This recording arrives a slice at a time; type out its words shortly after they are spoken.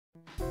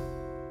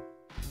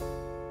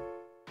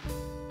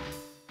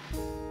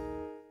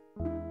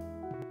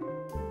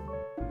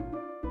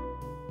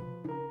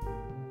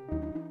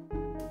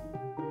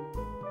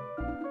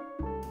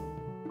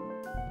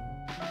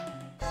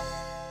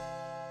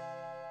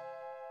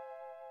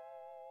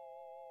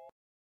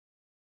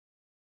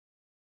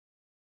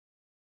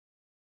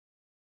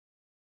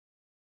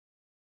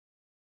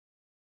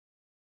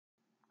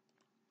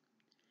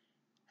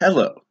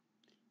Hello.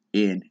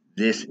 In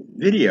this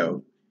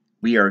video,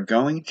 we are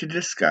going to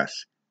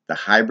discuss the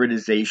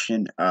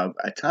hybridization of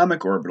atomic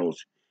orbitals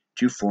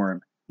to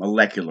form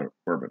molecular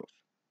orbitals.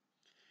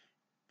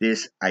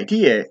 This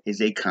idea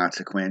is a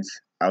consequence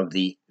of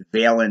the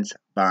valence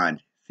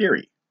bond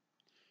theory.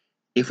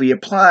 If we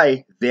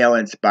apply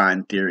valence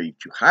bond theory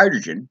to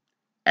hydrogen,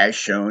 as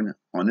shown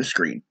on the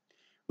screen,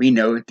 we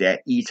note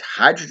that each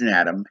hydrogen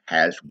atom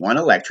has one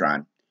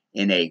electron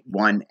in a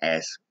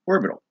 1s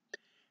orbital.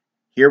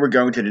 Here we're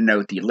going to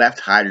denote the left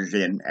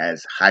hydrogen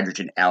as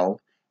hydrogen L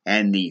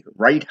and the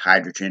right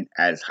hydrogen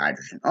as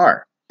hydrogen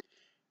R.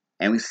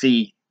 And we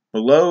see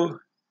below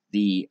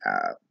the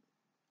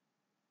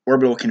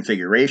orbital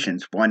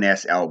configurations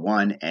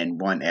 1sL1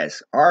 and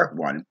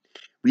 1sR1,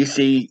 we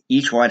see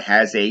each one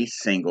has a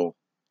single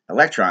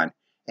electron,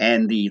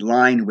 and the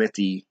line with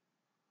the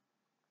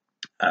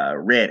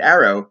red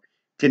arrow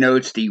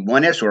denotes the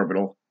 1s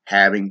orbital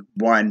having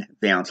one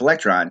valence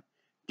electron,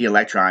 the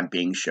electron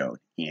being shown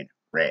in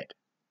red.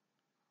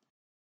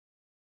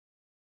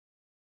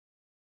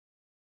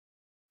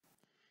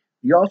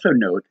 We also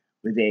note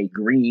with a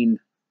green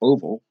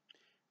oval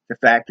the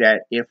fact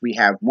that if we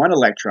have one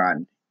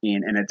electron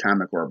in an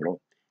atomic orbital,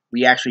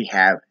 we actually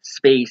have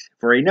space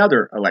for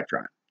another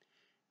electron.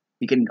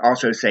 We can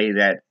also say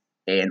that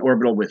an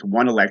orbital with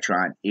one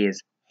electron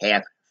is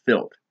half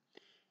filled.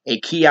 A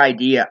key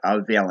idea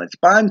of valence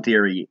bond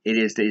theory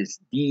is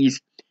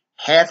these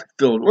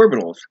half-filled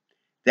orbitals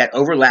that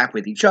overlap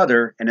with each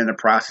other and in the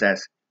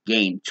process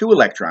gain two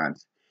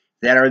electrons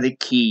that are the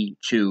key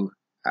to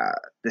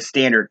the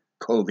standard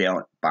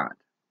covalent bond.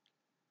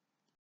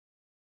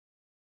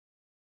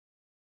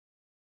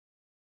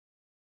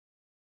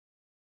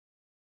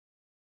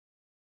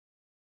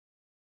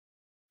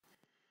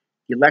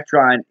 The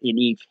electron in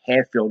each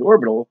half-filled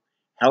orbital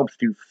helps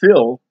to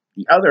fill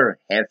the other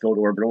half-filled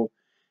orbital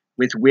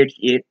with which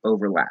it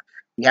overlaps.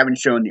 We haven't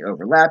shown the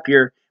overlap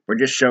here. We're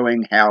just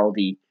showing how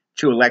the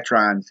two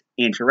electrons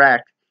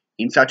interact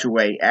in such a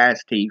way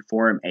as to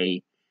form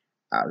a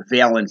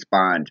valence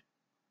bond.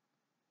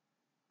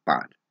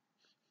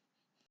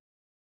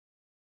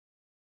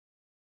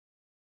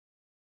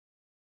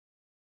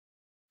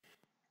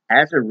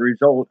 As a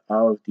result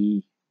of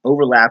the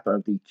overlap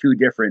of the two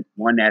different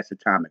 1s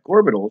atomic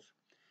orbitals,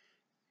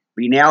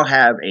 we now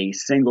have a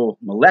single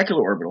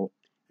molecular orbital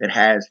that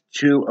has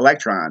two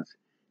electrons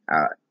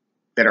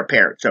that are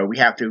paired. So we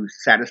have to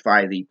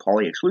satisfy the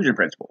Pauli exclusion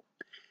principle.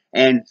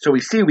 And so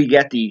we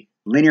get the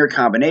linear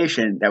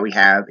combination that we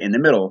have in the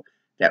middle,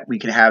 that we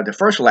can have the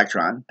first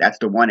electron, that's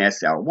the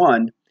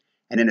 1sL1,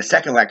 and then the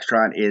second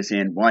electron is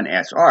in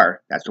 1sR,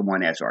 that's the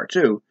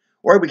 1sR2,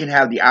 or we can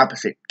have the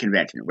opposite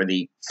convention, where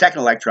the second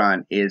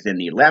electron is in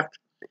the left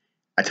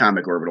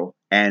atomic orbital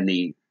and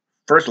the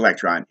first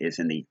electron is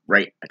in the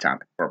right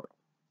atomic orbital.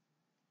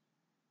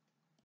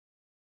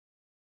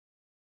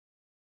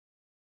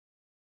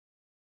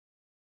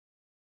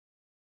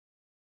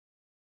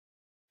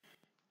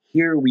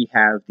 Here we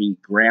have the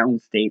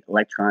ground state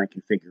electron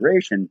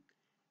configuration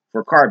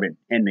for carbon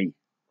in the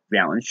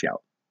valence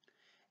shell.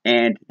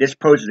 And this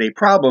poses a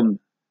problem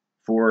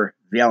for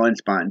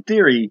valence bond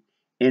theory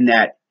in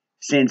that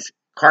since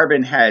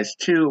carbon has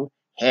two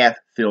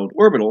half-filled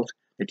orbitals,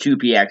 the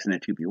 2px and the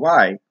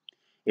 2py,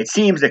 it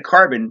seems that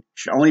carbon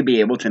should only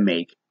be able to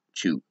make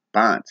two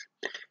bonds.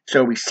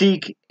 So we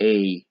seek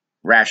a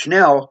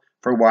rationale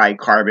for why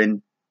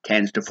carbon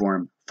tends to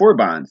form four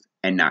bonds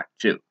and not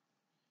two.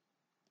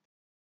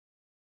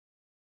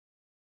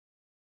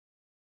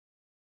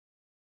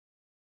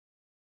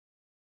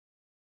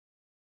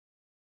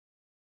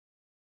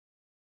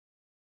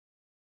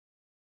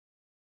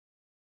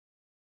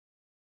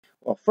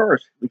 Well,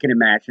 first, we can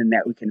imagine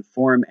that we can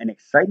form an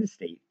excited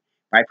state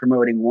by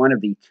promoting one of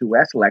the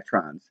 2s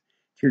electrons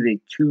to the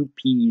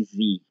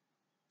 2pz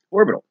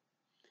orbital.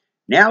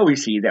 Now we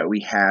see that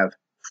we have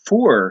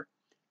four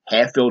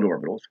half-filled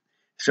orbitals,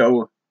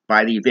 so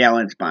by the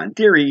valence bond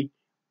theory,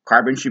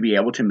 carbon should be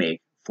able to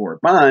make four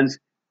bonds,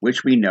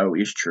 which we know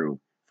is true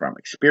from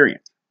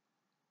experience.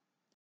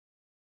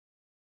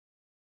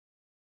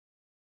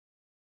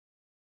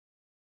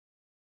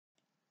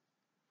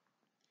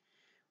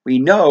 We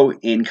know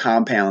in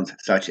compounds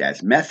such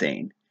as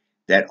methane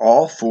that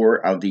all four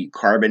of the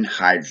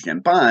carbon-hydrogen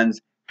bonds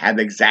have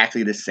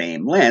exactly the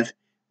same length,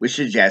 which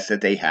suggests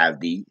that they have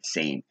the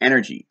same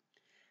energy.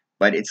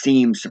 But it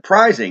seems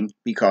surprising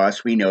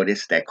because we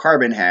notice that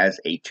carbon has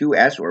a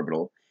 2s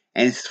orbital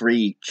and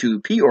three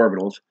 2p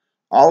orbitals,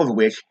 all of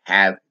which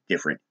have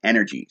different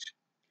energies.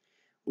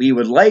 We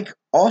would like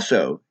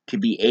also to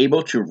be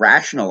able to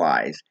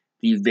rationalize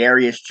the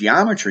various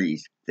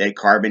geometries that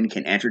carbon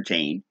can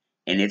entertain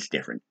in its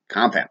different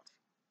compounds.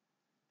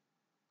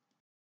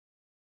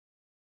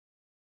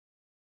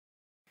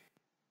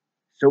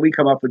 So we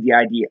come up with the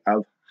idea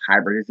of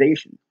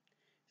hybridization.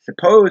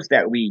 Suppose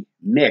that we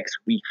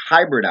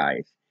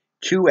hybridize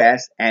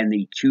 2s and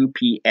the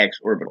 2px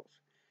orbitals.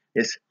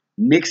 This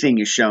mixing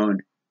is shown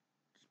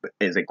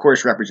as a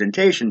coarse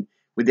representation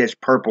with this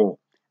purple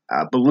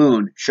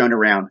balloon shown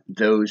around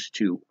those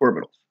two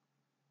orbitals.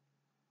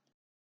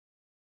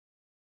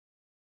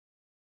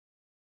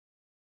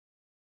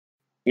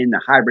 In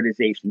the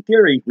hybridization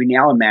theory, we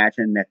now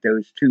imagine that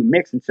those two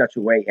mix in such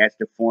a way as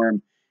to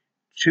form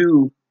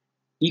two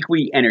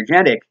equally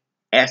energetic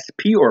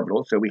sp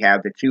orbitals. So we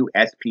have the two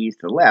sps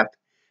to the left,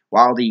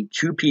 while the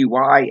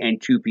 2py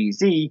and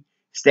 2pz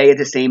stay at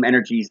the same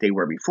energies they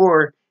were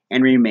before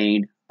and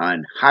remain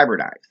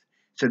unhybridized.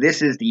 So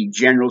this is the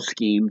general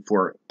scheme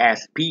for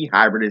sp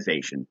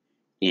hybridization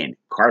in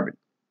carbon.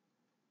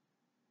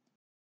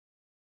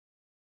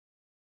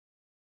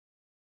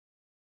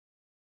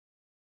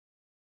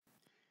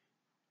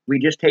 We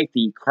just take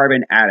the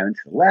carbon atom to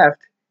the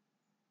left,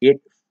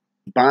 it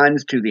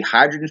bonds to the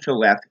hydrogen to the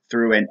left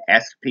through an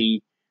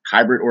sp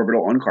hybrid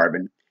orbital on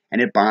carbon,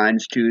 and it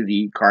bonds to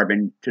the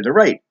carbon to the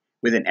right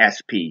with an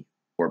sp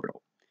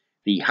orbital.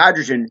 The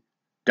hydrogen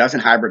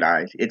doesn't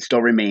hybridize, it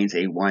still remains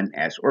a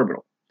 1s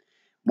orbital.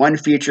 One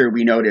feature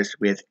we notice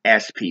with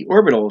sp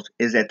orbitals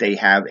is that they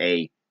have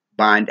a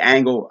bond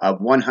angle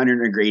of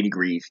 180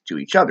 degrees to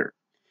each other.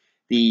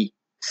 The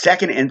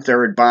second and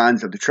third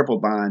bonds of the triple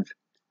bonds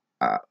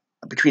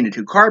between the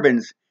two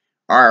carbons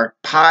are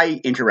pi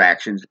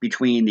interactions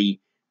between the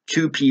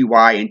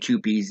 2py and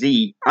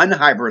 2pz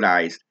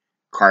unhybridized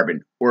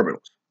carbon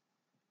orbitals.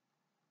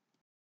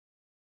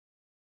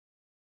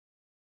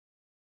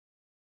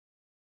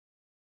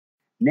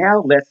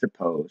 Now let's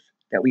suppose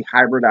that we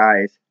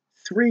hybridize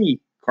three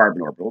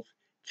carbon orbitals,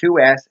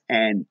 2s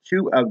and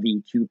two of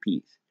the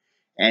 2p's.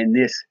 And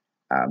this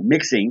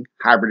mixing,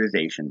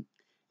 hybridization,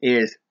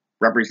 is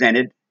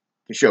represented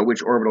to show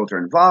which orbitals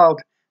are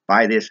involved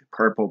by this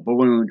purple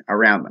balloon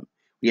around them.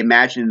 We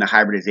imagine in the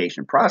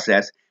hybridization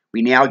process,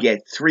 we now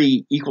get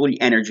three equally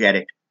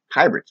energetic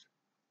hybrids.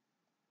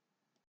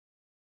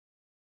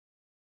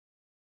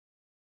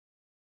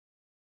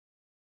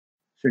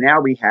 So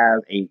now we have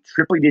a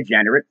triply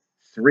degenerate,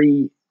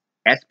 three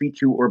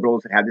sp2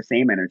 orbitals that have the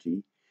same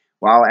energy,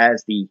 while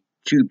as the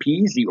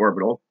 2pz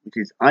orbital, which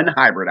is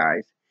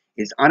unhybridized,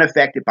 is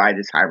unaffected by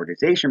this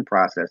hybridization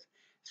process,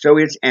 so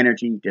its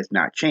energy does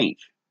not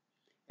change.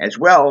 As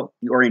well,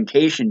 the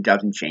orientation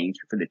doesn't change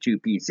for the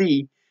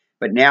 2pz,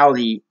 but now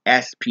the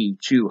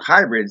sp2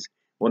 hybrids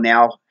will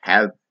now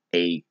have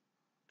a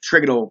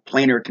trigonal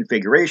planar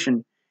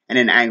configuration and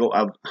an angle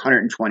of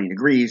 120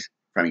 degrees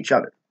from each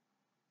other.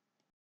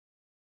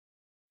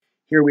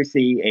 Here we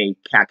see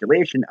a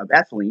calculation of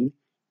ethylene.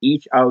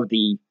 Each of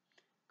the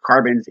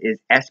carbons is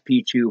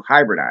sp2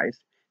 hybridized.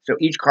 So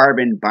each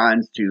carbon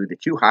bonds to the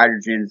two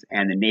hydrogens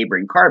and the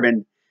neighboring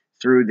carbon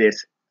through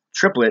this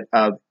triplet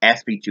of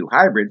sp2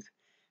 hybrids.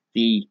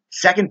 The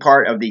second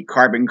part of the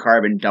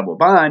carbon-carbon double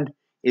bond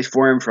is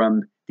formed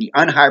from the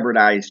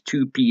unhybridized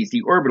 2pz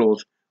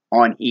orbitals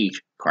on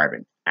each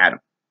carbon atom.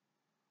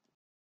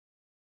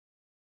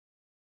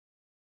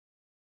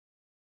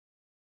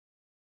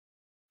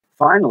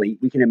 Finally,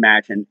 we can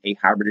imagine a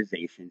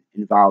hybridization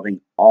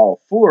involving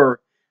all four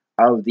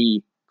of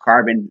the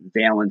carbon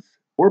valence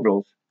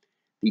orbitals,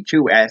 the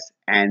 2s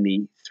and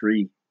the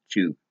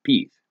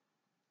 2p's.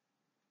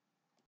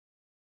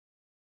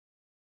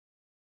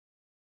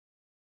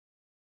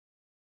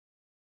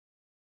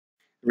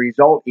 The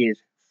result is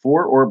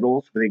four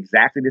orbitals with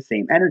exactly the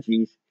same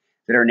energies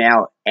that are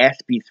now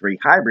sp3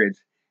 hybrids,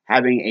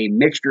 having a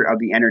mixture of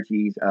the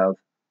energies of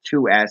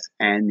 2s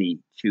and the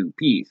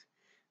 2p's.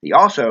 They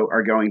also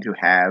are going to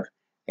have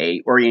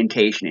a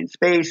orientation in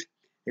space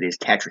that is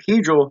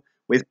tetrahedral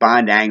with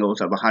bond angles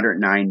of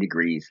 109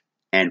 degrees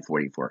and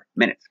 44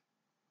 minutes.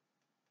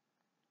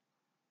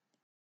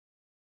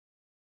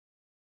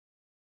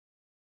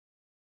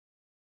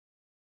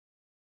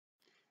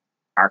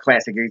 Our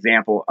classic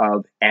example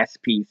of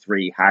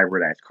sp3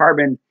 hybridized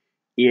carbon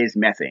is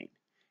methane.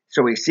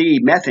 So we see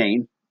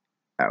methane,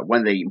 one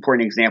of the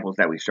important examples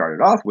that we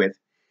started off with,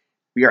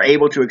 we are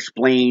able to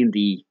explain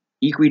the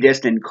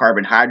equidistant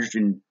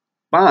carbon-hydrogen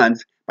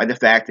bonds by the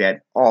fact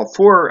that all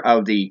four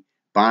of the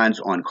bonds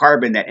on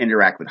carbon that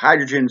interact with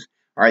hydrogens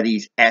are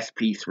these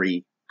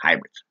sp3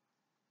 hybrids.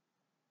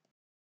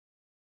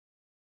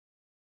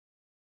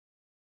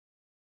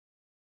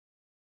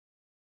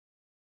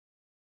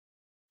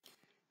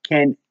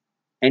 Can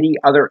any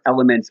other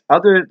elements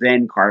other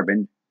than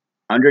carbon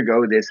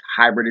undergo this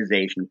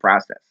hybridization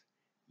process?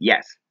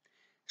 Yes.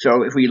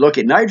 So if we look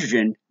at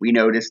nitrogen, we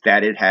notice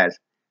that it has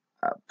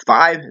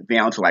 5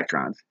 valence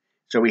electrons.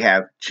 So we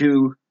have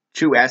two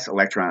 2s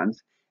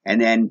electrons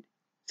and then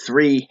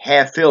 3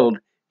 half-filled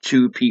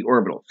 2p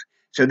orbitals.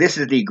 So this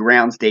is the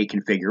ground state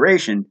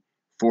configuration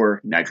for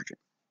nitrogen.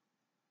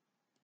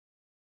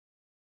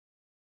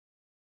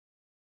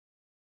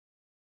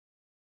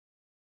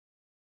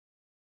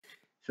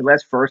 So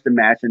let's first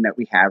imagine that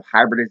we have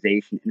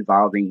hybridization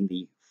involving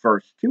the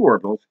first two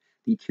orbitals,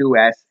 the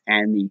 2s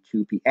and the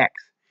 2px.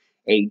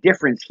 A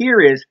difference here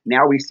is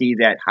now we see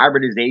that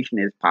hybridization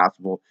is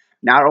possible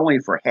not only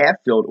for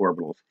half-filled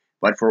orbitals,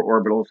 but for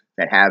orbitals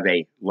that have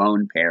a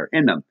lone pair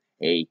in them,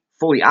 a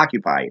fully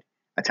occupied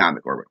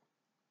atomic orbital.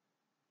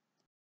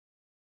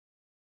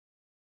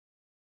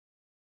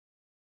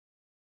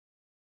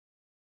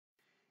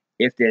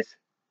 If this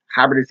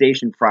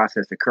hybridization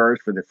process occurs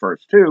for the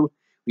first two,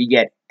 we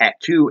get at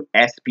 2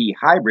 sp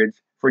hybrids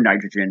for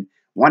nitrogen,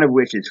 one of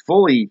which is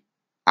fully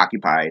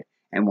occupied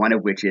and one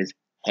of which is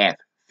half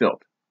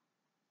filled.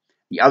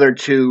 The other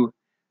two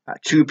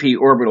 2p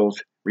orbitals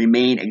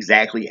remain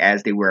exactly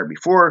as they were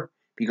before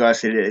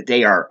because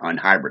they are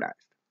unhybridized.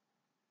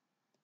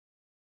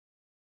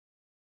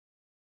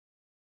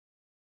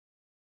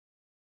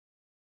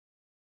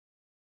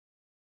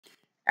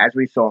 As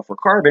we saw for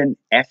carbon,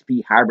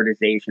 sp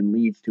hybridization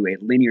leads to a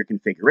linear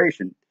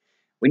configuration.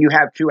 When you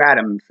have two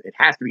atoms, it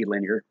has to be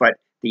linear, but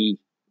the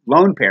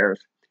lone pairs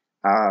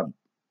uh,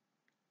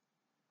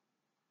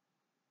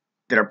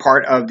 that are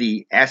part of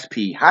the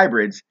sp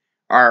hybrids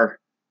are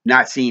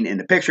not seen in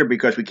the picture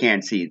because we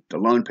can't see the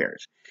lone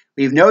pairs.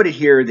 We've noted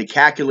here the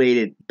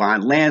calculated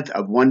bond length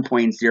of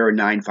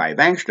 1.095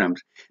 angstroms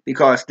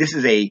because this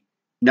is a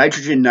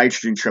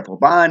nitrogen-nitrogen triple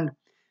bond.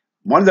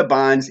 One of the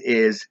bonds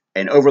is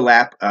an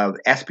overlap of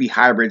sp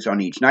hybrids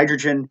on each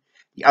nitrogen.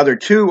 The other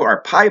two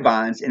are pi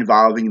bonds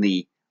involving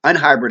the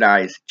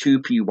unhybridized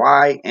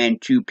 2py and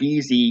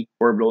 2pz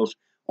orbitals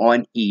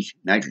on each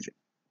nitrogen.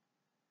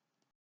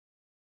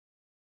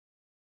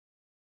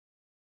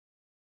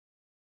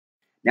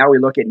 Now we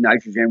look at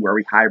nitrogen where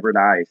we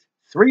hybridize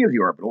 3 of the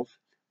orbitals,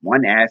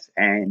 1s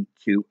and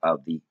 2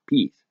 of the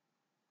p's.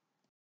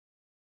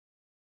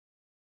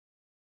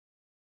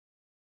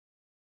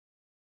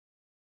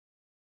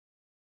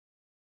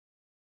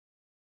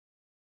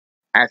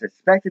 As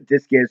expected,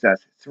 this gives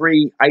us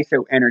 3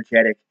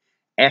 isoenergetic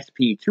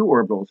sp2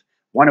 orbitals,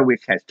 one of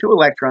which has 2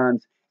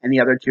 electrons and the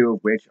other 2 of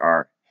which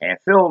are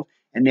half filled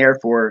and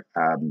therefore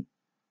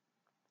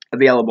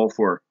available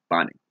for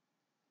bonding.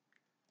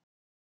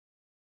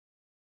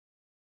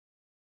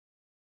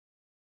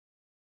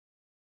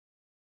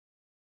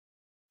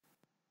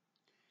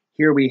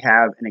 Here we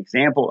have an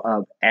example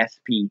of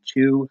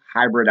sp2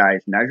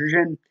 hybridized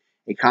nitrogen,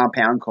 a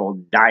compound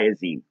called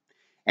diazine.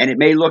 And it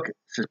may look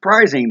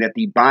surprising that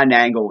the bond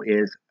angle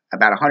is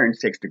about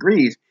 106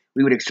 degrees.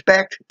 We would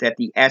expect that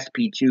the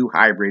sp2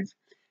 hybrids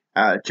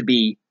to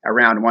be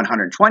around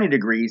 120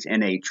 degrees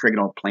in a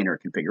trigonal planar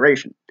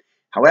configuration.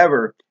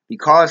 However,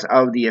 because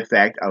of the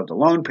effect of the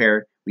lone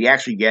pair, we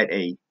actually get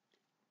a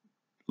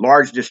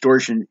large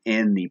distortion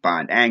in the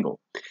bond angle.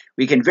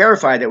 We can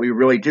verify that we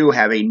really do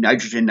have a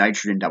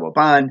nitrogen-nitrogen double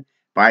bond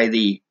by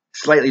the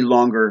slightly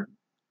longer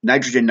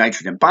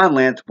nitrogen-nitrogen bond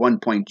length,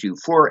 1.24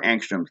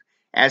 angstroms,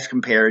 as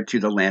compared to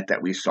the length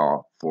that we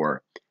saw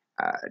for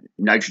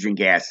nitrogen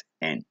gas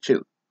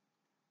N₂.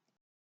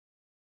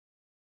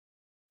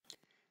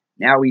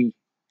 Now we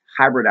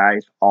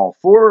hybridize all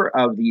 4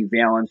 of the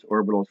valence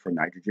orbitals for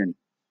nitrogen.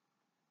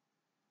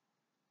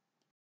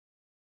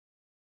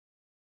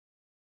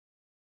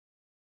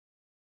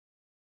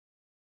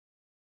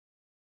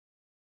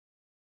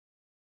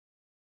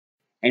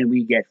 And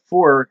we get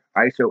 4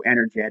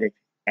 isoenergetic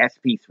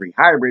sp3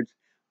 hybrids,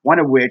 one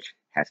of which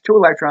has 2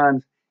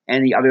 electrons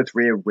and the other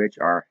 3 of which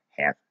are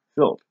half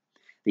filled.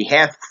 The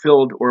half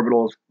filled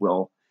orbitals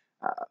will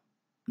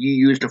be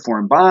used to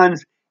form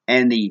bonds,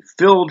 and the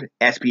filled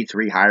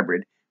sp3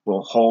 hybrid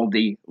will hold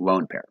the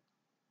lone pair.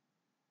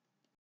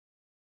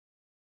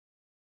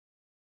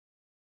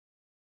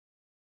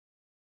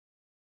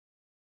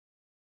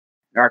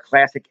 Our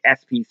classic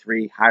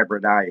sp3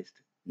 hybridized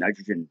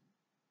nitrogen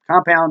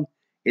compound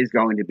is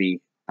going to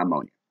be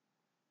ammonia.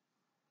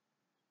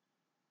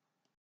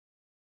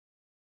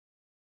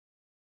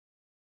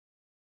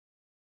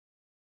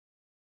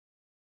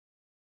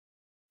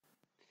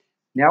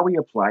 Now we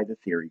apply the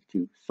theory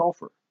to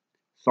sulfur.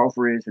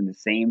 Sulfur is in the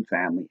same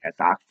family as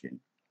oxygen.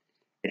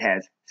 It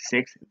has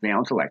 6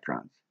 valence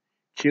electrons,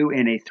 2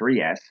 in a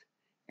 3s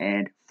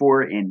and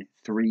 4 in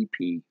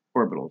 3p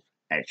orbitals,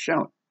 as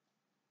shown.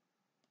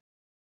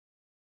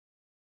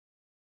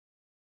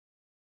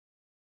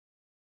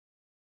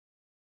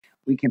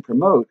 We can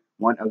promote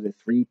one of the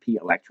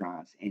 3p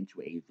electrons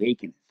into a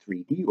vacant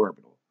 3d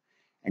orbital,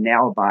 and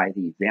now by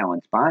the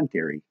valence bond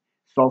theory,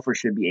 sulfur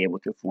should be able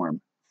to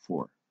form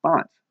 4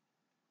 bonds.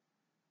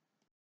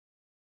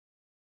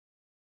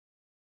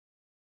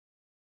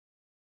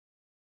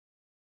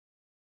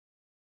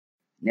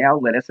 Now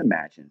let us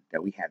imagine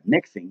that we have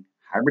mixing,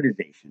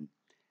 hybridization,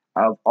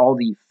 of all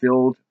the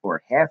filled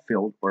or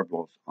half-filled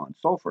orbitals on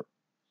sulfur,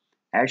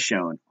 as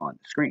shown on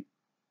the screen.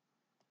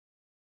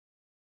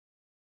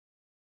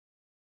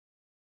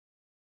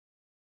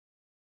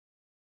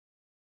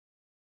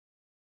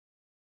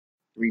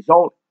 The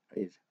result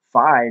is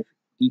 5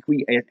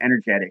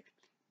 equi-energetic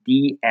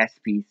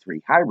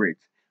dsp³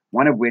 hybrids,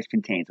 one of which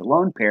contains a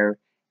lone pair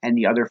and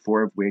the other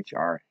 4 of which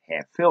are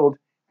half-filled,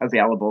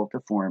 available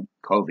to form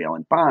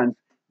covalent bonds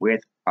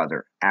with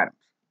other atoms.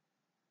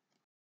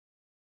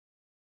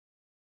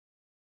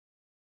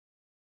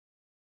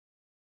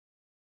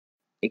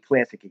 A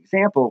classic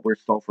example where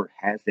sulfur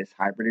has this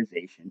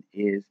hybridization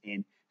is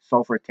in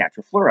sulfur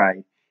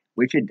tetrafluoride,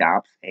 which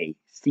adopts a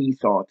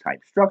seesaw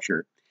type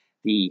structure,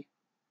 the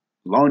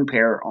lone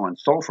pair on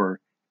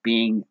sulfur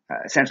being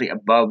essentially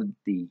above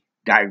the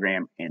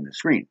diagram in the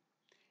screen.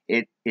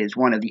 It is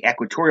one of the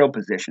equatorial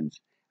positions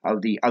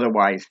of the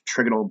otherwise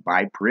trigonal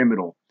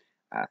bipyramidal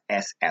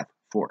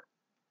SF4.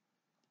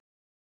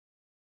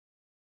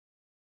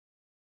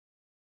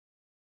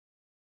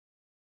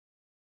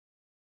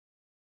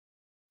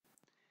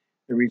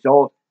 The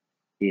result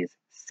is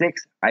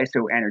 6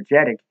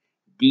 isoenergetic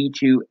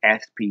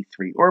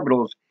d²sp³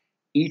 orbitals,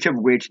 each of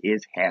which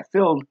is half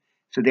filled,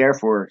 so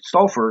therefore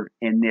sulfur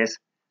in this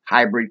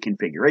hybrid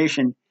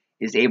configuration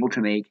is able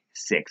to make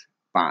 6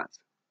 bonds.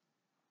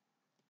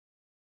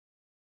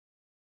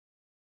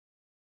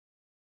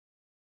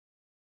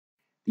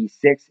 The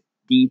 6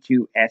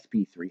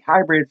 d²sp³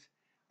 hybrids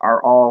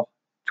are all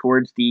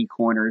towards the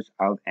corners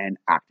of an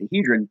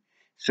octahedron,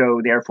 so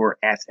therefore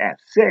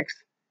SF6,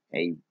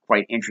 a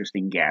quite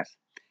interesting gas,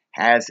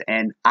 has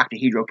an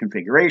octahedral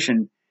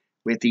configuration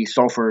with the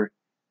sulfur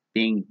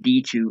being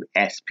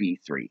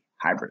d²sp³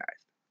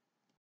 hybridized.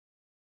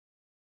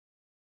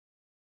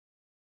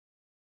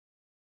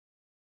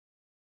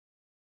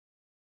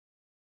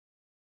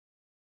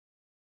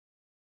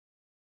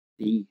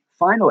 The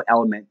final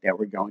element that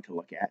we're going to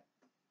look at,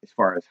 as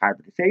far as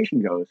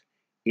hybridization goes,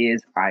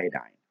 is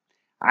iodine.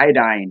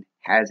 Iodine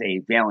has a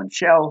valence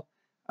shell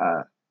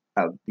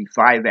of the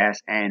 5s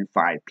and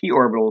 5p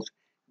orbitals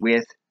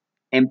with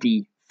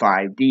empty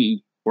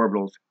 5d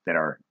orbitals that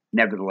are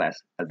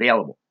nevertheless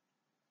available.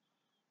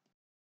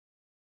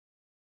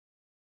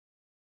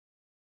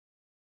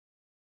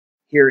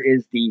 Here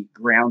is the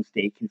ground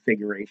state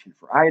configuration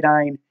for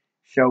iodine,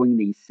 showing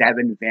the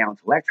 7 valence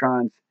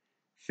electrons,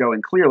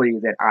 showing clearly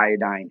that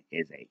iodine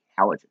is a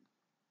halogen.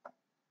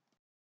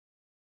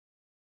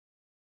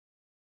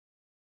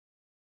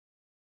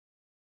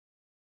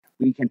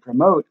 We can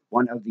promote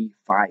one of the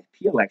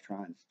 5p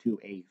electrons to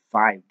a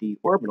 5d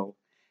orbital.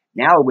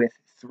 Now with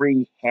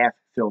 3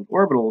 half-filled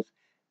orbitals,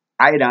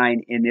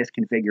 iodine in this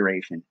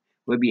configuration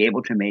would be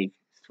able to make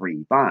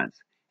 3 bonds.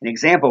 An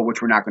example, which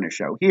we're not going to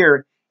show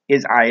here,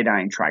 is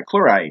iodine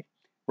trichloride,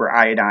 where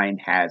iodine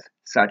has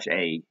such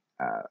a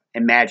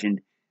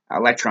imagined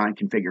electron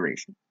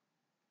configuration.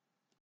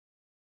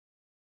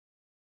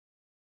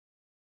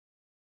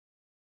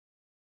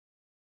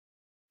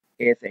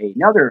 If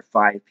another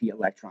 5p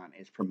electron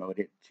is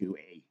promoted to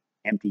an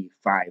empty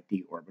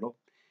 5d orbital,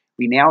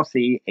 we now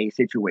see a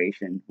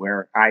situation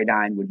where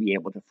iodine would be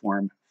able to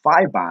form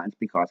 5 bonds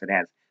because it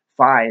has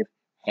 5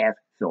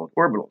 half-filled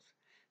orbitals.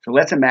 So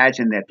let's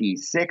imagine that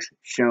these 6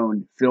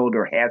 shown filled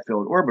or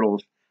half-filled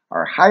orbitals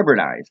are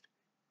hybridized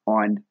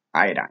on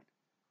iodine.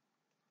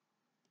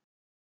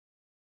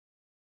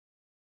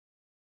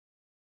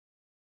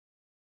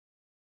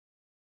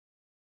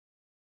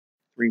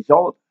 The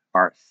result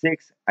are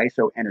 6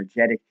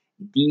 isoenergetic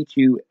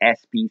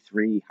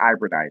d²sp³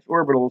 hybridized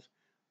orbitals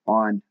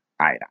on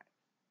iodine.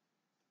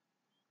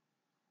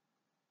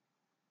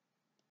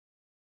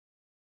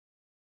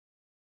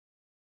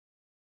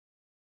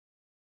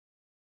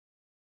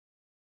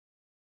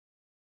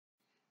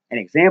 An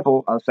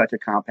example of such a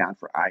compound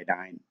for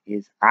iodine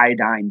is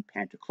iodine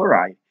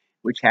pentachloride,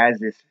 which has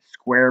this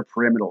square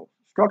pyramidal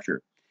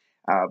structure.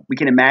 We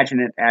can imagine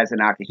it as an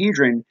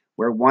octahedron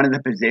where one of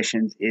the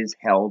positions is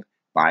held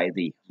by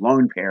the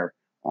lone pair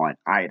on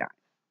iodine.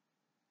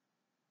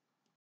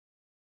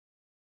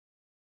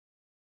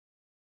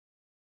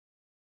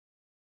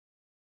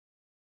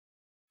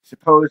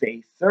 Suppose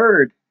a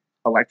third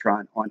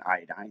electron on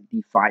iodine,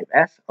 the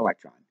 5s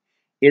electron,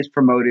 is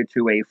promoted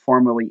to a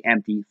formerly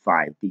empty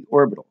 5d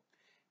orbital.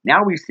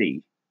 Now we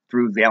see,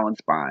 through valence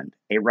bond,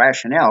 a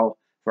rationale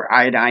for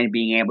iodine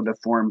being able to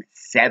form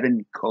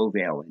 7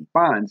 covalent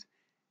bonds.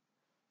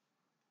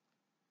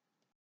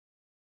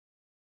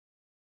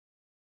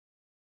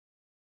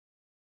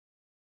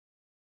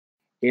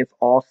 If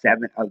all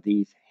 7 of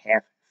these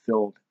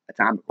half-filled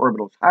atomic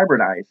orbitals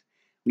hybridize,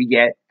 we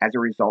get, as a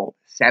result,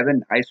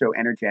 7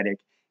 isoenergetic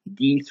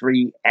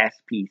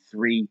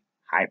d³sp³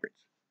 hybrids.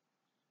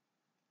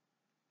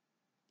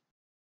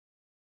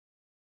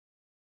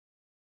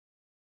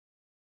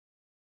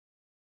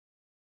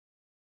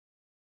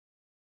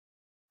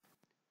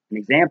 An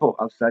example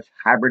of such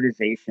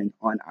hybridization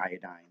on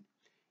iodine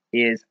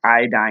is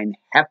iodine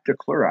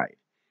heptachloride,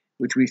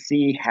 which we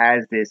see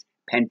has this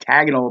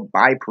pentagonal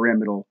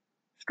bipyramidal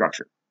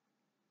structure.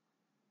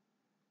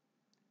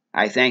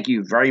 I thank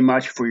you very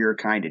much for your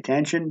kind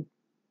attention.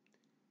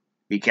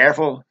 Be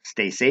careful,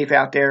 stay safe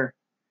out there,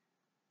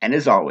 and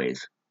as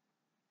always,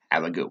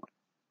 have a good one.